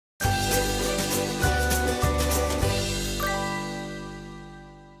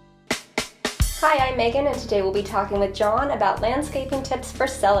Hi, I'm Megan, and today we'll be talking with John about landscaping tips for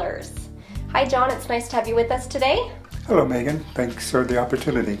sellers. Hi John, it's nice to have you with us today. Hello Megan, thanks for the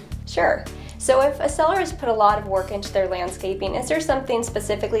opportunity. Sure. So if a seller has put a lot of work into their landscaping, is there something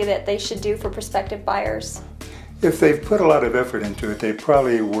specifically that they should do for prospective buyers? If they've put a lot of effort into it, they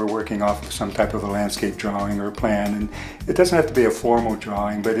probably were working off of some type of a landscape drawing or plan. And it doesn't have to be a formal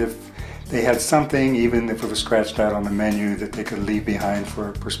drawing, but if they had something, even if it was scratched out on the menu, that they could leave behind for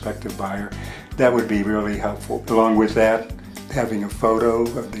a prospective buyer, that would be really helpful. Along with that, having a photo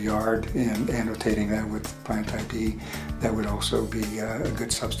of the yard and annotating that with plant ID, that would also be a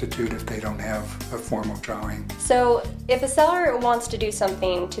good substitute if they don't have a formal drawing. So if a seller wants to do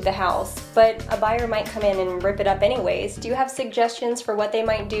something to the house, but a buyer might come in and rip it up anyways, do you have suggestions for what they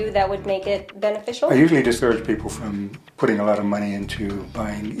might do that would make it beneficial? I usually discourage people from putting a lot of money into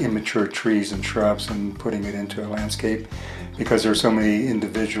buying immature trees and shrubs and putting it into a landscape, because there are so many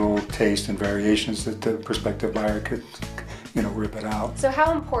individual tastes and variations that the prospective buyer could rip it out. So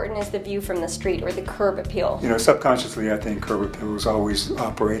how important is the view from the street or the curb appeal? Subconsciously I think curb appeal is always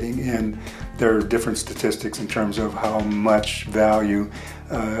operating, and there are different statistics in terms of how much value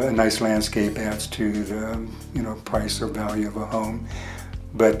a nice landscape adds to the price or value of a home.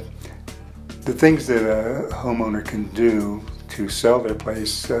 But the things that a homeowner can do to sell their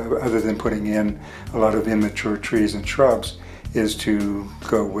place, other than putting in a lot of immature trees and shrubs, is to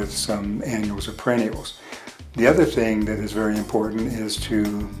go with some annuals or perennials. The other thing that is very important is to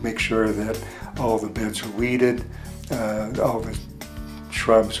make sure that all the beds are weeded, all the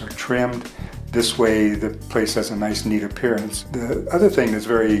shrubs are trimmed. This way the place has a nice, neat appearance. The other thing that's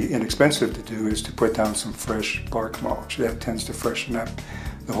very inexpensive to do is to put down some fresh bark mulch. That tends to freshen up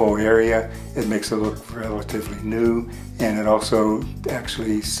the whole area. It makes it look relatively new, and it also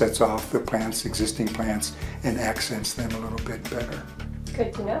actually sets off the plants, existing plants, and accents them a little bit better.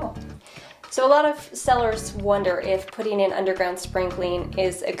 Good to know. So a lot of sellers wonder if putting in underground sprinkling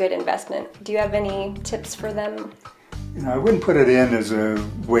is a good investment. Do you have any tips for them? I wouldn't put it in as a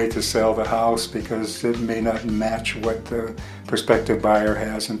way to sell the house, because it may not match what the prospective buyer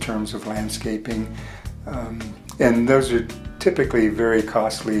has in terms of landscaping. And those are typically very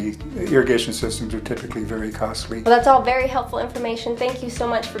costly. Irrigation systems are typically very costly. Well, that's all very helpful information. Thank you so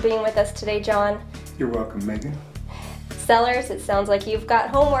much for being with us today, John. You're welcome, Megan. Sellers, it sounds like you've got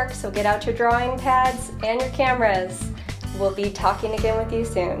homework, so get out your drawing pads and your cameras. We'll be talking again with you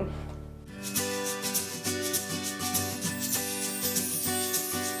soon.